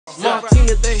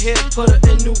Martina the hair, put her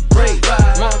in new braid.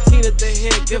 Martina the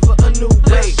hair, give her a new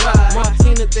weight.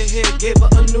 Martina the hair, gave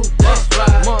her a new butt.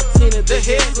 Martina the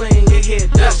hair, slaying your hair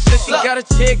down. She got a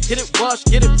chair, get it washed,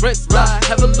 get it rinsed.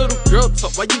 Have a little girl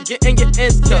talk while you getting your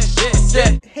ends cut.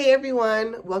 Hey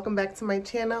everyone, welcome back to my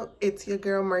channel. It's your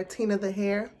girl Martina the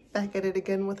hair, back at it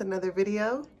again with another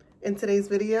video. In today's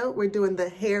video, we're doing the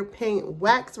hair paint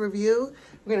wax review.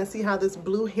 We're gonna see how this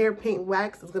blue hair paint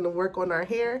wax is gonna work on our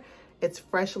hair. It's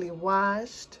freshly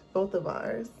washed, both of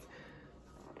ours.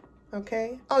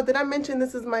 Okay. Oh, did I mention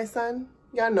this is my son?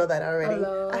 Y'all know that already.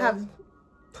 Hello. I have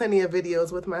plenty of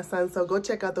videos with my son, so go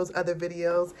check out those other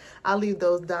videos. I'll leave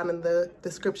those down in the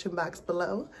description box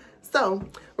below. So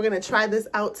we're gonna try this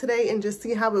out today and just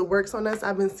see how it works on us.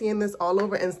 I've been seeing this all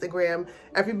over Instagram.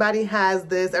 Everybody has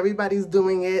this, everybody's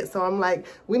doing it. So I'm like,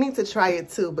 we need to try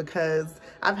it too, because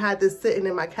I've had this sitting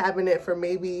in my cabinet for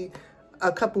maybe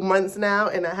a couple months now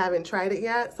and I haven't tried it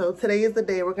yet. So today is the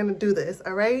day we're gonna do this,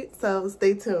 all right? So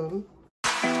stay tuned.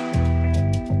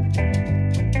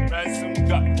 Ransom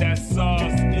got that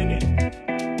sauce in it.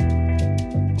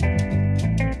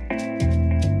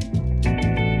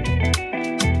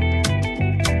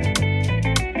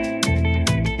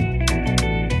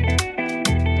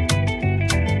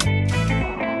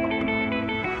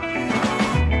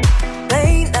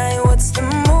 Late night, what's the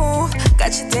move?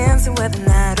 Got you dancing with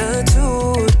an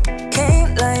attitude.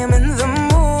 Can't lie, I'm in the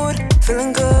mood.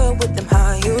 Feeling good with them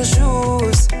high heel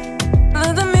shoes.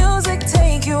 Let the music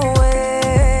take you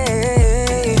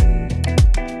away.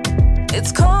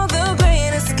 It's called the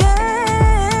Great Escape.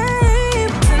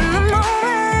 In the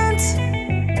moment,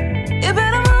 you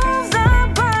better move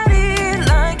that body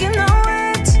like you know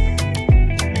it.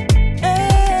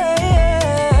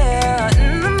 Yeah.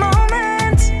 In the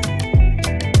moment,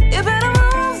 you better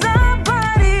move that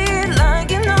body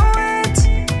like you know it.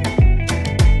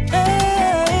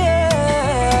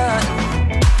 Yeah.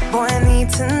 Boy, I need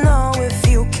to know if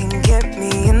you can get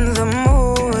me in the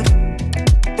mood.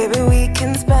 Baby, we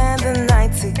can spend the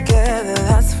night together,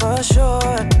 that's for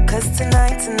sure. Cause tonight,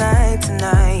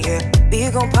 yeah, we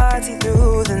gon' party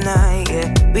through the night,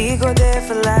 yeah. We go there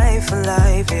for life,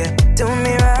 yeah. Do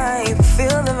me right,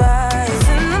 feel the vibes.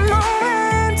 In the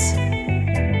moment,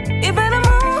 you better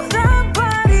move that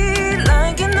body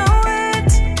like you know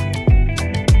it.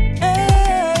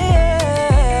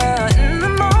 Yeah. In the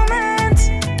moment,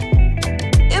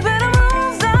 you better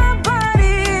move that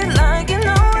body like you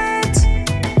know it.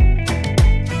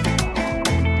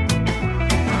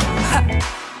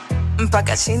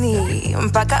 Mpaka chini,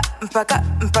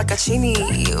 mpaka chini.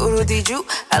 Urudi juu,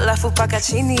 alafu mpaka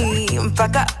chini.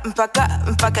 Mpaka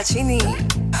chini.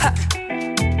 Ha.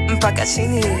 Mpaka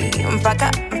chini,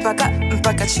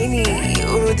 mpaka chini.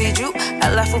 Urudi juu,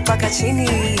 alafu mpaka chini.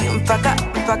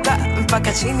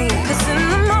 Mpaka chini. 'Cause in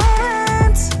the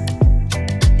moment,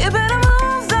 you better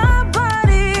move that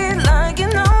body like you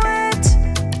know it.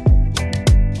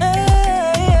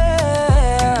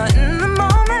 Yeah. In the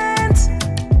moment,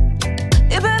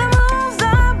 you better move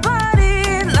that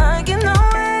body like you know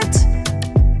it.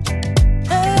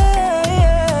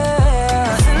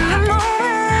 Yeah. In the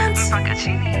moment, you better move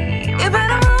that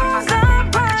body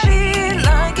like you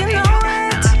know it.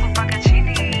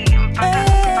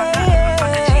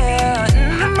 Yeah.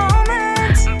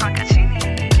 In the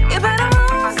moment, you better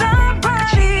move that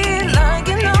body like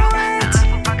you know it.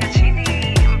 Yeah.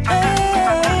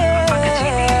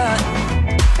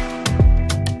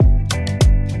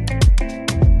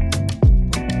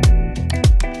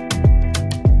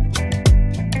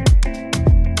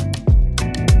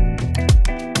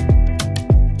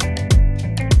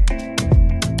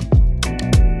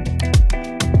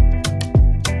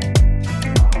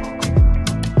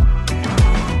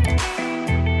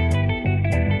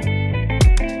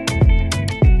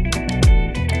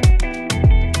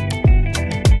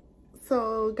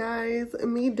 So guys,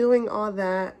 me doing all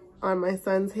that on my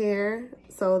son's hair,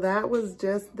 so that was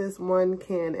just this one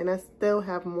can and I still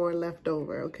have more left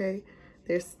over, okay?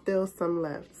 There's still some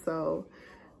left, so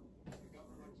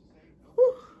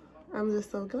whew, I'm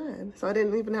just so glad. So I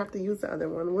didn't even have to use the other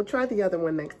one. We'll try the other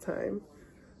one next time.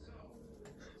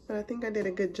 But I think I did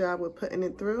a good job with putting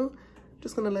it through.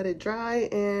 Just gonna let it dry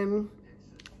and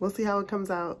we'll see how it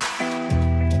comes out.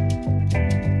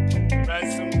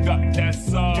 Ransom got that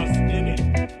sauce in it.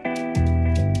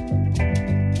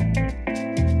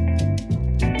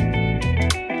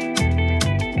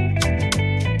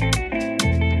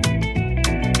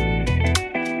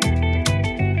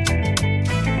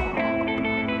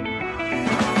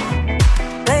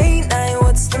 Late night,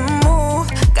 what's the move?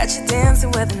 Got you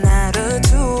dancing with an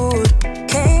attitude.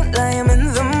 Can't lie, I'm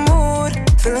in the mood.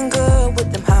 Feeling good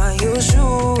with them high heel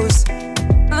shoes.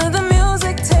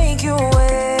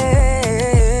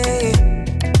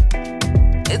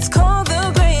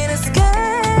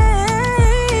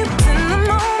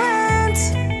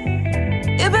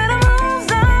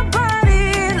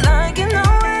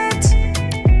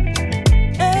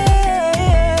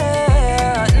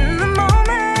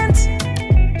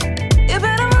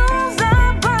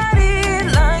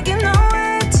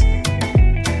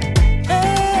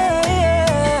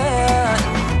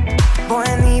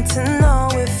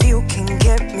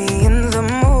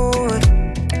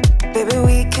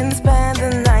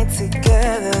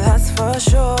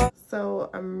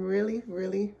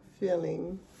 really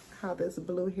feeling how this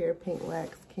blue hair paint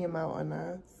wax came out on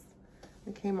us.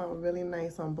 It came out really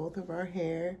nice on both of our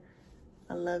hair.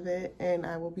 I love it, and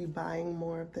I will be buying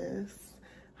more of this.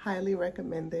 Highly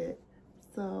recommend it.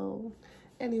 So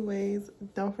anyways,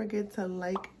 don't forget to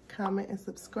like, comment, and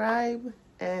subscribe,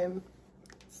 and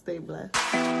stay blessed.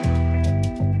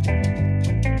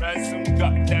 Ransom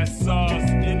got that sauce.